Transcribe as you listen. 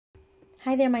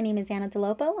Hi there, my name is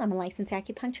Dolopo. I'm a licensed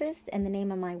acupuncturist, and the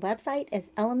name of my website is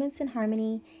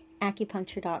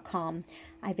elementsinharmonyacupuncture.com.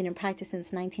 I've been in practice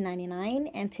since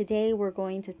 1999, and today we're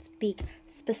going to speak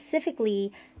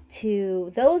specifically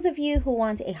to those of you who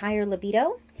want a higher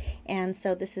libido, and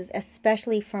so this is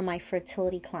especially for my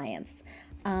fertility clients.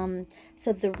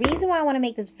 So the reason why I want to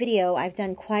make this video, I've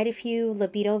done quite a few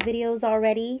libido videos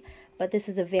already, but this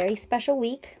is a very special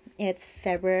week. It's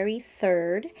February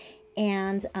 3rd.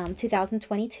 And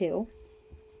 2022,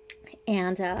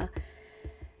 and the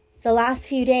last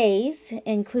few days,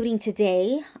 including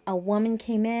today, a woman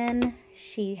came in.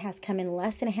 She has come in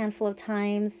less than a handful of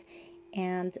times,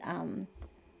 and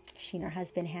she and her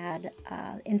husband had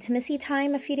intimacy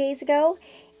time a few days ago,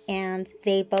 and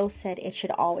they both said it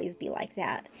should always be like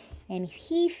that. And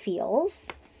he feels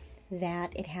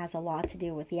that it has a lot to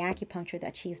do with the acupuncture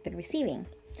that she's been receiving.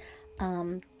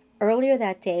 Earlier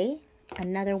that day,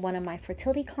 another one of my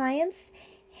fertility clients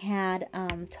had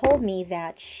told me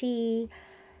that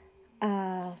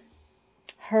her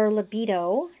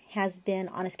libido has been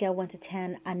on a scale 1 to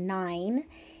 10, a 9,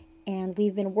 and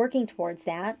we've been working towards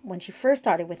that. When she first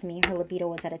started with me, her libido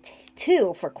was at a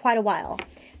 2 for quite a while.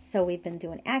 So we've been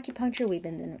doing acupuncture, we've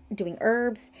been doing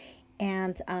herbs,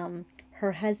 and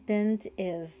her husband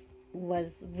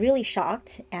was really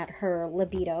shocked at her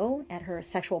libido, at her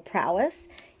sexual prowess,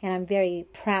 and I'm very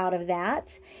proud of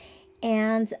that.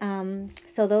 And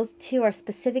so those two are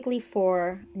specifically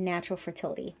for natural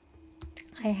fertility.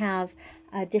 I have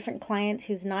a different client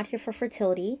who's not here for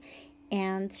fertility,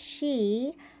 and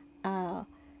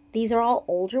these are all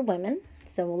older women,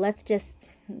 so let's just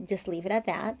leave it at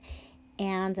that.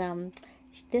 And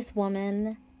this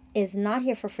woman is not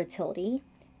here for fertility,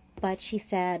 but she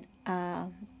said,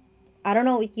 I don't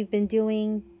know what you've been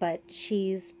doing, but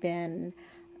she's been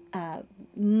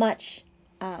much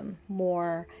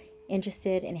more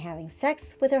interested in having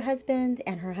sex with her husband,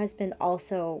 and her husband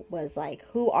also was like,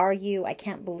 "Who are you? I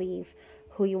can't believe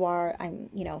who you are.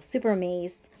 I'm, super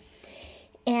amazed."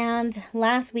 And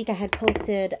last week I had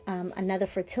posted another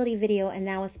fertility video, and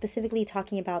that was specifically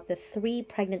talking about the 3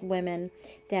 pregnant women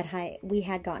that we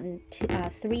had gotten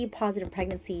 3 positive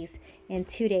pregnancies in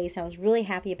 2 days. I was really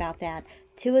happy about that.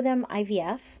 2 of them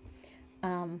IVF,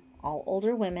 all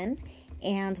older women,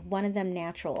 and 1 of them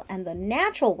natural. And the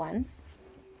natural one,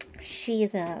 she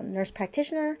is a nurse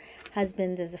practitioner,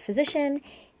 husband is a physician,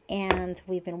 and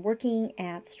we've been working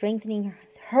at strengthening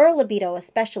her libido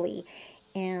especially,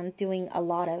 and doing a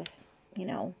lot of,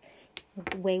 the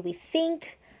way we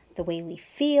think, the way we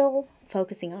feel,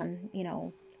 focusing on,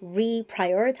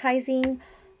 reprioritizing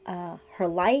her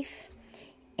life,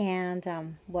 and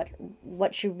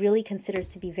what she really considers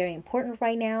to be very important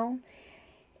right now.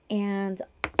 And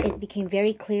it became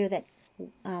very clear that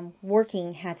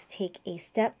working had to take a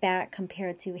step back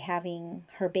compared to having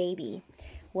her baby.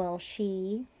 Well,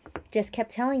 she just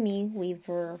kept telling me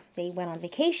they went on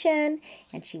vacation,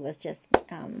 and she was just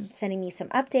sending me some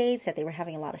updates that they were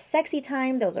having a lot of sexy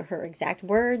time. Those are her exact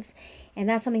words. And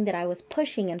that's something that I was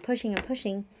pushing and pushing and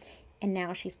pushing, and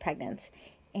now she's pregnant.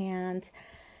 And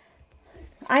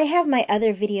I have my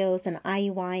other videos on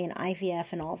IUI and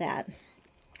IVF and all that.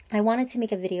 I wanted to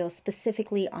make a video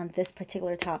specifically on this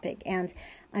particular topic, and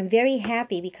I'm very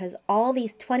happy because all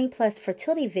these 20 plus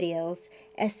fertility videos,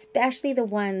 especially the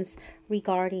ones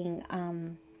regarding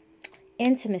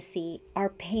intimacy, are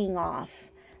paying off.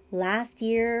 Last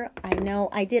year, I know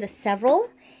I did several,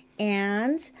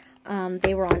 and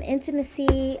they were on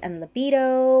intimacy and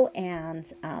libido and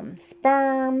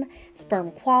sperm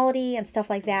quality and stuff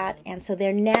like that. And so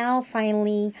they're now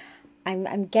finally,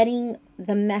 I'm getting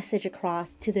the message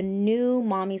across to the new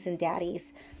mommies and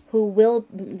daddies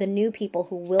the new people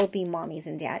who will be mommies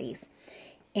and daddies.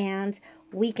 And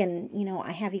we can,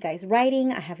 I have you guys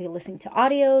writing, I have you listening to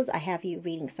audios, I have you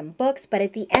reading some books, but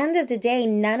at the end of the day,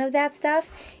 none of that stuff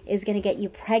is going to get you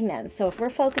pregnant. So if we're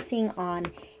focusing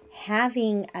on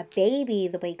having a baby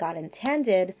the way God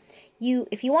intended,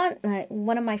 if you want,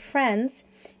 one of my friends,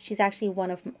 she's actually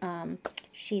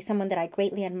she's someone that I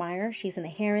greatly admire. She's in the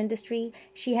hair industry.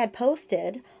 She had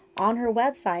posted on her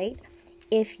website,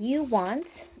 if you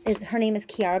want, her name is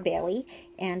Kiara Bailey,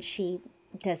 and she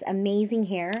does amazing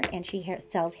hair, and she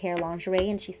sells hair lingerie,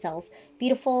 and she sells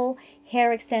beautiful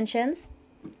hair extensions.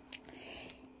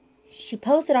 She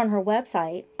posted on her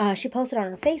website, she posted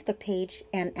on her Facebook page,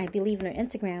 and I believe in her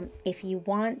Instagram, if you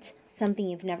want something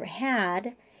you've never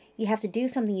had, you have to do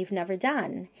something you've never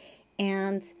done.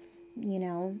 And,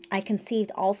 I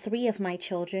conceived all 3 of my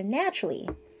children naturally.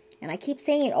 And I keep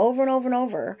saying it over and over and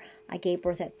over. I gave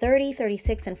birth at 30,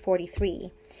 36, and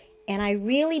 43. And I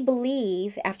really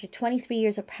believe after 23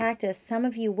 years of practice, some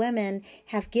of you women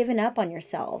have given up on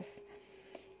yourselves.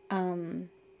 I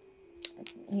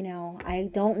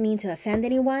don't mean to offend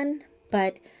anyone,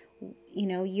 but,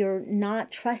 you're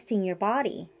not trusting your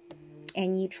body.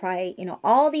 And you try,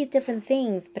 all these different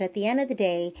things. But at the end of the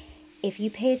day, if you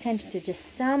pay attention to just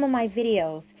some of my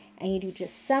videos and you do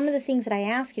just some of the things that I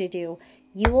ask you to do,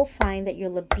 you will find that your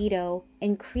libido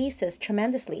increases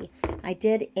tremendously. I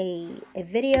did a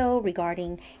video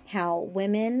regarding how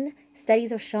women,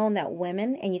 studies have shown that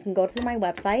women, and you can go through my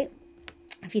website.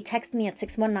 If you text me at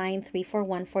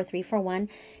 619-341-4341,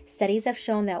 studies have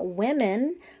shown that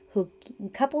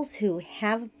couples who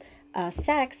have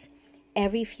sex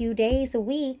every few days a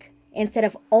week, instead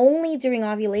of only during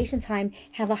ovulation time,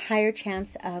 have a higher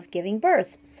chance of giving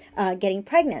birth. Getting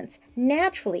pregnant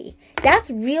naturally. That's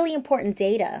really important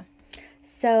data.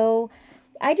 So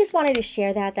I just wanted to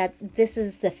share that this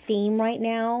is the theme right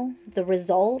now. The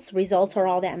results are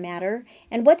all that matter.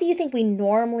 And what do you think we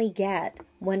normally get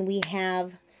when we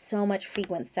have so much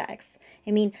frequent sex?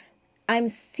 I mean, I'm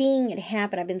seeing it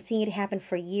happen. I've been seeing it happen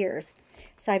for years.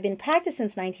 So I've been practicing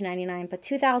since 1999, but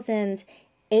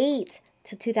 2008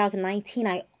 to 2019,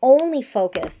 I only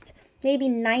focused maybe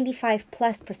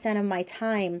 95+% of my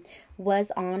time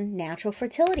was on natural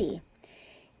fertility.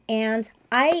 And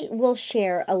I will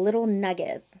share a little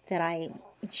nugget that I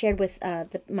shared with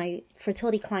my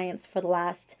fertility clients for the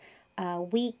last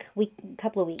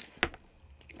couple of weeks.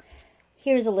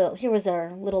 Here was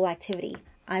our little activity.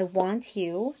 I want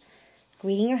you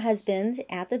greeting your husband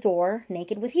at the door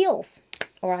naked with heels.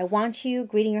 Or I want you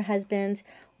greeting your husband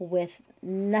with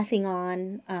nothing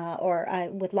on or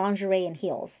with lingerie and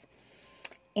heels.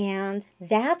 And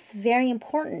that's very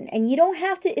important. And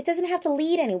it doesn't have to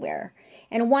lead anywhere.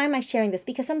 And why am I sharing this?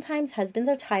 Because sometimes husbands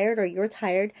are tired or you're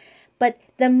tired, but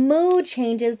the mood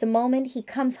changes the moment he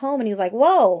comes home and he's like,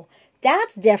 whoa,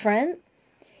 that's different.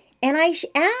 And I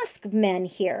ask men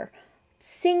here,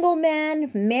 single men,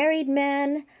 married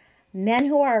men, men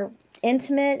who are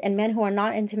intimate and men who are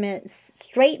not intimate,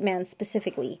 straight men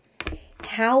specifically,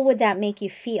 how would that make you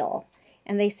feel?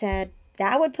 And they said,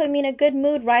 that would put me in a good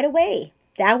mood right away.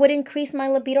 That would increase my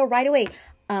libido right away.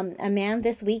 A man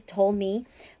this week told me,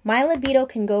 my libido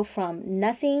can go from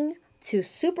nothing to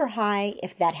super high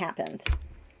if that happened.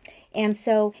 And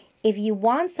so if you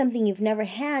want something you've never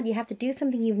had, you have to do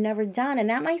something you've never done. And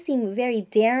that might seem very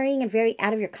daring and very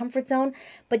out of your comfort zone,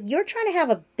 but you're trying to have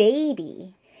a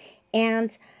baby.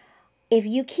 And if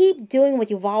you keep doing what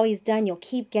you've always done, you'll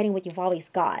keep getting what you've always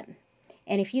got.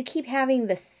 And if you keep having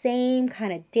the same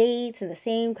kind of dates and the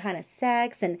same kind of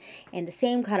sex and the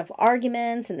same kind of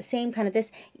arguments and the same kind of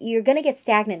this, you're going to get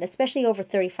stagnant, especially over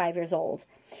 35 years old.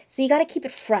 So you got to keep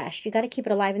it fresh. You got to keep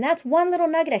it alive. And that's one little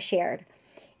nugget I shared.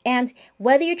 And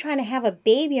whether you're trying to have a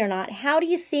baby or not, how do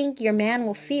you think your man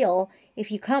will feel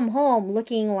if you come home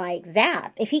looking like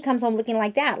that? If he comes home looking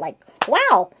like that, like,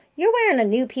 wow, you're wearing a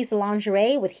new piece of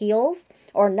lingerie with heels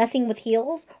or nothing with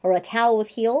heels or a towel with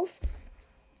heels.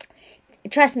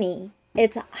 Trust me,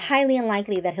 it's highly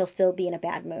unlikely that he'll still be in a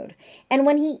bad mood. And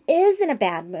when he is in a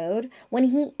bad mood, when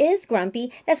he is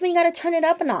grumpy, that's when you got to turn it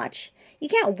up a notch. You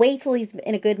can't wait till he's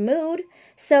in a good mood.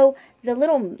 So the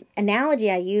little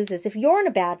analogy I use is if you're in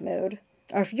a bad mood,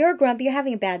 or if you're grumpy, you're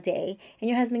having a bad day, and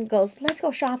your husband goes, let's go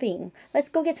shopping. Let's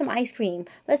go get some ice cream.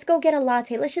 Let's go get a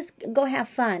latte. Let's just go have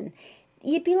fun.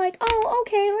 You'd be like, oh,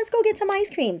 okay, let's go get some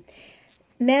ice cream.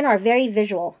 Men are very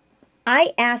visual.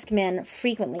 I ask men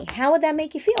frequently, how would that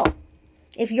make you feel?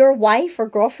 If your wife or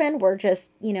girlfriend were just,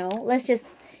 let's just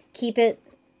keep it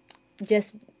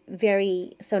just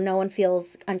very, so no one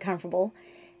feels uncomfortable.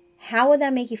 How would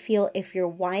that make you feel if your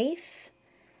wife,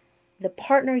 the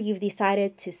partner you've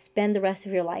decided to spend the rest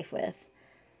of your life with,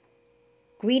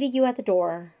 greeted you at the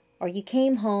door, or you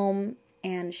came home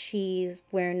and she's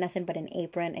wearing nothing but an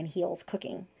apron and heels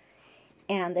cooking?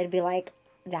 And they'd be like,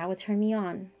 that would turn me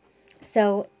on.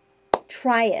 So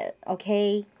try it,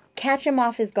 okay? Catch him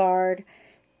off his guard.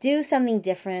 Do something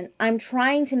different. I'm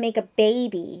trying to make a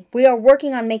baby. We are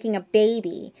working on making a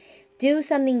baby. Do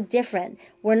something different.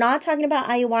 We're not talking about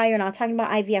IUI. We're not talking about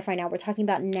IVF right now. We're talking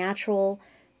about natural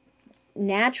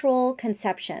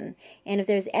conception. And if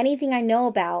there's anything I know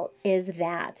about, is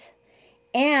that.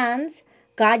 And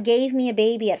God gave me a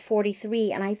baby at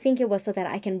 43, and I think it was so that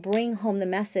I can bring home the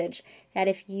message that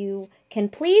if you can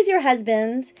please your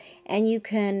husband and you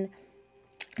can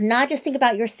not just think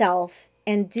about yourself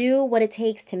and do what it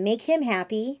takes to make him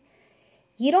happy,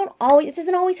 it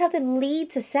doesn't always have to lead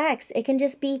to sex. It can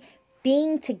just be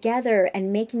being together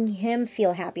and making him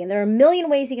feel happy. And there are a million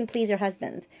ways you can please your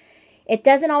husband. It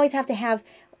doesn't always have to have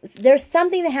there's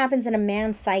something that happens in a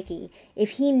man's psyche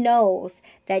if he knows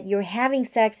that you're having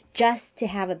sex just to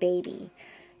have a baby.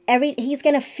 He's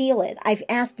going to feel it. I've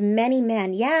asked many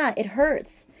men, yeah, it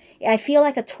hurts. I feel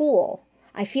like a tool.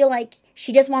 I feel like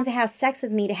she just wants to have sex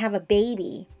with me to have a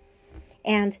baby.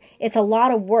 And it's a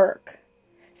lot of work.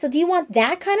 So do you want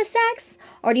that kind of sex?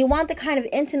 Or do you want the kind of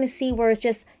intimacy where it's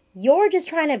just, you're just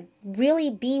trying to really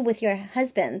be with your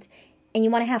husband and you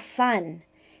want to have fun?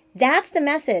 That's the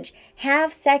message.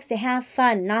 Have sex to have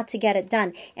fun, not to get it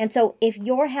done. And so if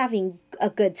you're having a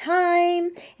good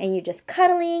time and you're just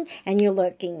cuddling and you're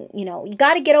looking, you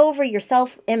got to get over your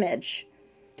self-image.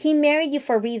 He married you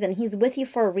for a reason. He's with you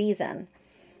for a reason.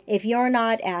 If you're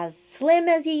not as slim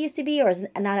as you used to be, or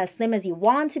not as slim as you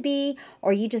want to be,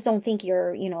 or you just don't think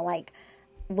you're, like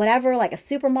whatever, like a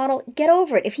supermodel, get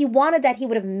over it. If he wanted that, he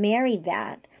would have married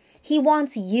that. He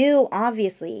wants you,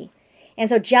 obviously. And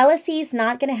so jealousy is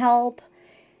not going to help.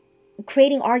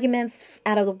 Creating arguments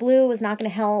out of the blue is not going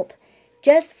to help.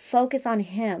 Just focus on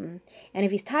him. And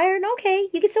if he's tired, okay,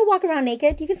 you can still walk around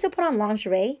naked. You can still put on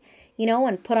lingerie,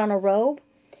 and put on a robe.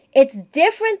 It's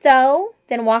different, though,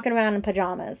 than walking around in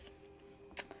pajamas.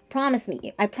 Promise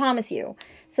me. I promise you.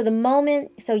 So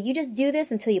you just do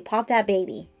this until you pop that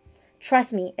baby.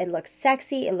 Trust me, it looks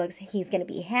sexy. He's going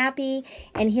to be happy.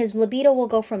 And his libido will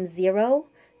go from 0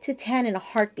 to 10 in a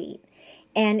heartbeat.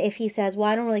 And if he says, well,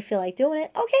 I don't really feel like doing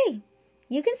it, okay.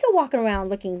 You can still walk around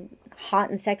looking hot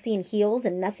and sexy in heels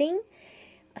and nothing.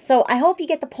 So I hope you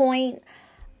get the point.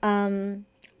 I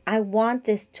want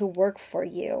this to work for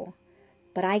you.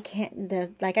 But I can't,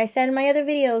 like I said in my other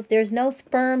videos, there's no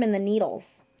sperm in the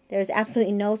needles. There's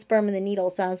absolutely no sperm in the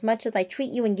needles. So as much as I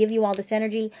treat you and give you all this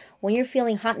energy, when you're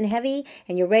feeling hot and heavy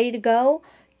and you're ready to go,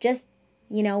 just,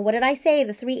 what did I say?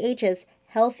 The 3 H's.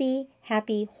 Healthy,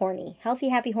 happy, horny. Healthy,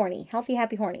 happy, horny. Healthy,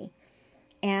 happy, horny.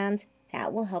 And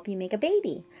that will help you make a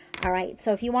baby. All right.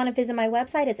 So if you want to visit my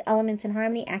website, it's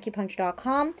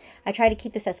elementsinharmony.acupuncture.com. I try to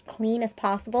keep this as clean as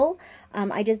possible.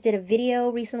 I just did a video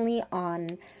recently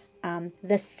on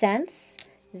the scents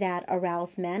that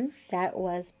arouse men. That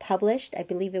was published. I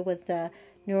believe it was the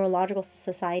Neurological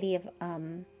Society of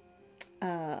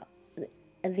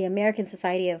the American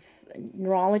Society of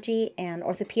Neurology and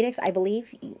Orthopedics, I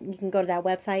believe. You can go to that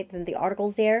website, and the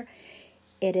article's there.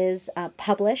 It is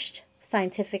published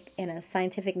in a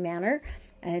scientific manner.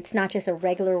 And it's not just a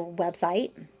regular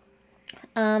website.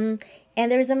 And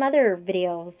there's some other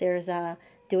videos. There's a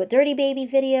Do It Dirty Baby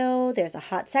video. There's a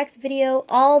hot sex video.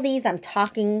 All these I'm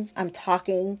talking.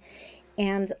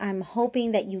 And I'm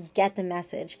hoping that you get the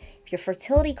message. If you're a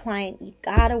fertility client, you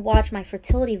gotta watch my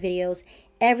fertility videos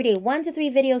every day, 1 to 3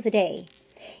 videos a day.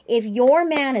 If your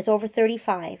man is over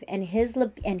 35 and his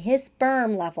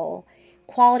sperm level,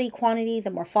 quality, quantity,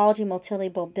 the morphology,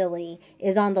 motility, mobility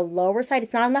is on the lower side,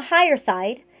 it's not on the higher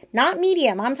side, not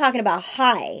medium, I'm talking about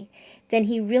high, then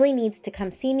he really needs to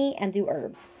come see me and do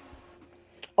herbs.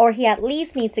 Or he at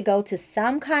least needs to go to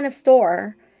some kind of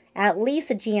store, at least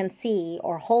a GNC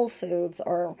or Whole Foods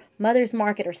or Mother's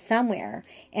Market or somewhere,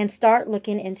 and start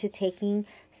looking into taking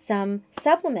some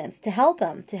supplements to help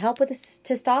him, to help with his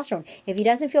testosterone. If he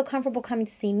doesn't feel comfortable coming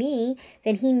to see me,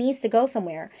 then he needs to go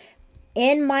somewhere.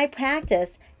 In my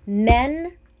practice,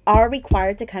 men are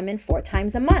required to come in 4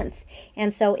 times a month.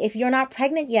 And so if you're not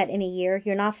pregnant yet in a year,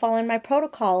 you're not following my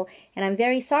protocol, and I'm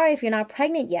very sorry if you're not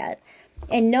pregnant yet.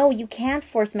 And no, you can't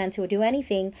force men to do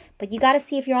anything, but you got to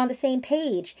see if you're on the same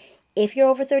page. If you're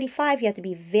over 35, you have to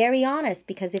be very honest,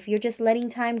 because if you're just letting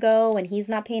time go and he's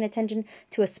not paying attention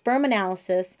to a sperm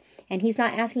analysis and he's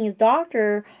not asking his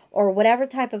doctor or whatever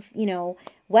type of,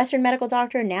 Western medical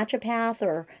doctor, naturopath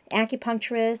or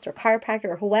acupuncturist or chiropractor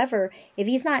or whoever, if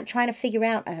he's not trying to figure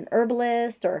out an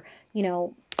herbalist or,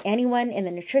 anyone in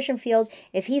the nutrition field,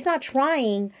 if he's not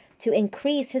trying to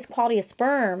increase his quality of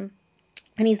sperm,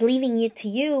 and he's leaving it to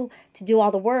you to do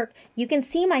all the work, you can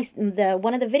see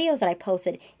one of the videos that I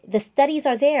posted. The studies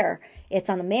are there. It's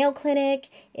on the Mayo Clinic.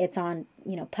 It's on,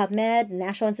 PubMed,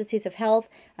 National Institutes of Health.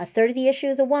 1/3 of the issue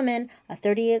is a woman,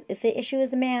 1/3 of the issue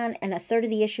is a man, and 1/3 of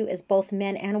the issue is both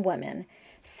men and women.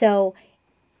 So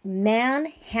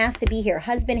man has to be here.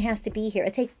 Husband has to be here.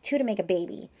 It takes 2 to make a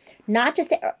baby. Not just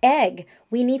the egg.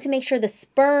 We need to make sure the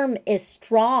sperm is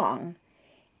strong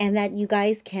and that you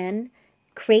guys can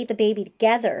create the baby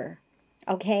together.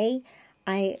 Okay?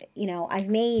 I've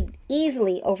made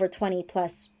easily over 20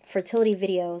 plus fertility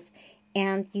videos,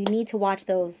 and you need to watch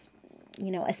those,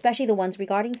 especially the ones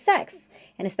regarding sex,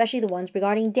 and especially the ones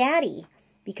regarding daddy,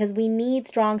 because we need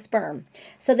strong sperm.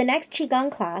 So the next Qigong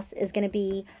class is going to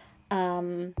be,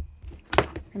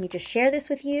 let me just share this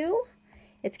with you.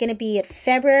 It's going to be at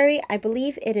February, I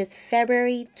believe it is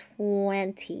February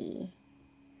 20.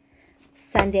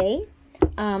 Sunday,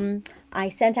 I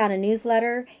sent out a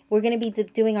newsletter. We're going to be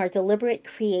doing our deliberate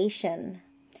creation.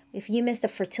 If you missed a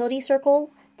fertility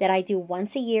circle that I do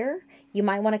once a year, you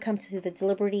might want to come to the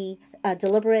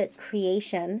deliberate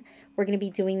creation. We're going to be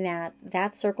doing that.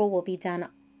 That circle will be done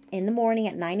in the morning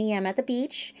at 9 a.m. at the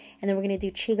beach, and then we're going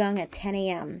to do Qigong at 10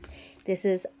 a.m. This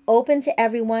is open to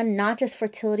everyone, not just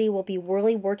fertility. We'll be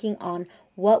really working on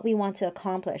what we want to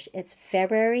accomplish. It's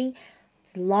February.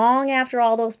 It's long after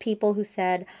all those people who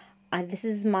said, this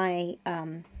is my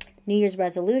New Year's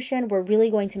resolution. We're really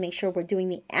going to make sure we're doing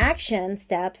the action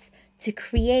steps to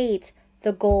create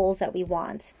the goals that we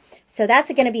want. So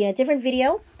that's going to be in a different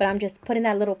video, but I'm just putting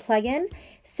that little plug in.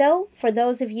 So for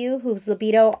those of you whose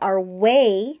libido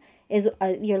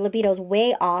your libido's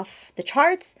way off the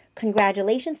charts,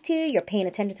 congratulations to you. You're paying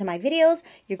attention to my videos.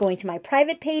 You're going to my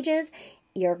private pages.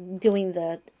 You're doing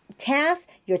the tasks.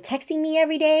 You're texting me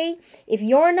every day. If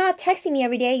you're not texting me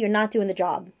every day, you're not doing the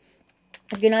job.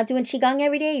 If you're not doing Qigong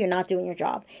every day, you're not doing your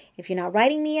job. If you're not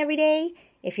writing me every day,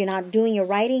 if you're not doing your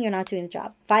writing, you're not doing the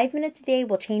job. 5 minutes a day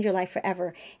will change your life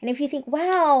forever. And if you think,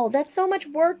 wow, that's so much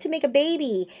work to make a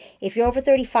baby. If you're over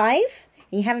 35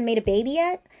 and you haven't made a baby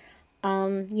yet,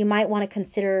 you might want to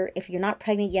consider, if you're not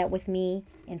pregnant yet with me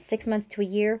in 6 months to a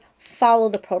year, follow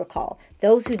the protocol.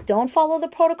 Those who don't follow the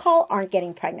protocol aren't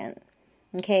getting pregnant.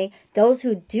 Okay? Those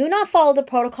who do not follow the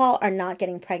protocol are not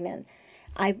getting pregnant.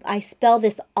 I spell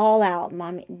this all out.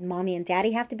 Mommy and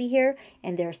daddy have to be here,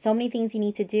 and there are so many things you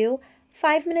need to do.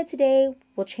 5 minutes a day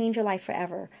will change your life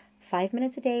forever. 5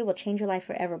 minutes a day will change your life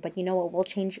forever. But you know what will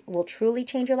truly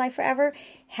change your life forever?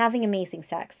 Having amazing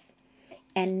sex.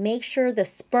 And make sure the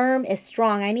sperm is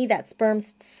strong. I need that sperm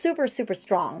super, super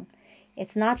strong.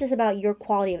 It's not just about your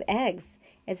quality of eggs.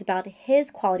 It's about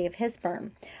his quality of his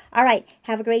sperm. All right.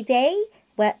 Have a great day.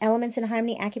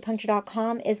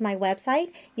 Elementsinharmonyacupuncture.com is my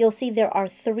website. You'll see there are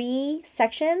 3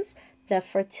 sections: the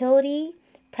fertility,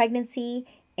 pregnancy,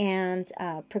 and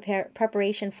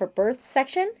preparation for birth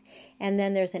section. And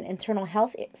then there's an internal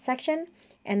health section.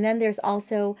 And then there's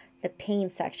also the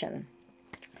pain section.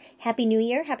 Happy New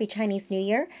Year. Happy Chinese New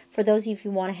Year. For those of you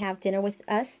who want to have dinner with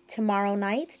us tomorrow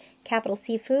night, Capital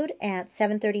Seafood at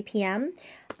 7:30 p.m.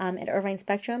 At Irvine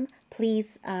Spectrum,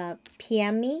 please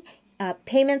PM me.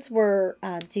 Payments were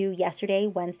due yesterday,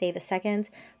 Wednesday the 2nd.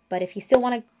 But if you still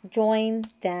want to join,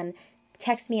 then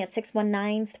text me at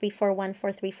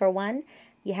 619-341-4341.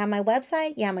 You have my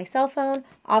website. You have my cell phone.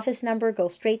 Office number, go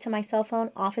straight to my cell phone.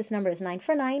 Office number is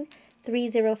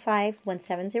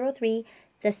 949-305-1703.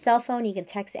 The cell phone, you can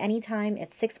text anytime.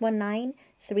 It's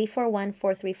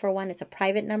 619-341-4341. It's a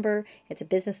private number. It's a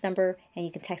business number, and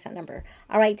you can text that number.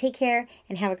 All right, take care,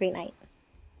 and have a great night.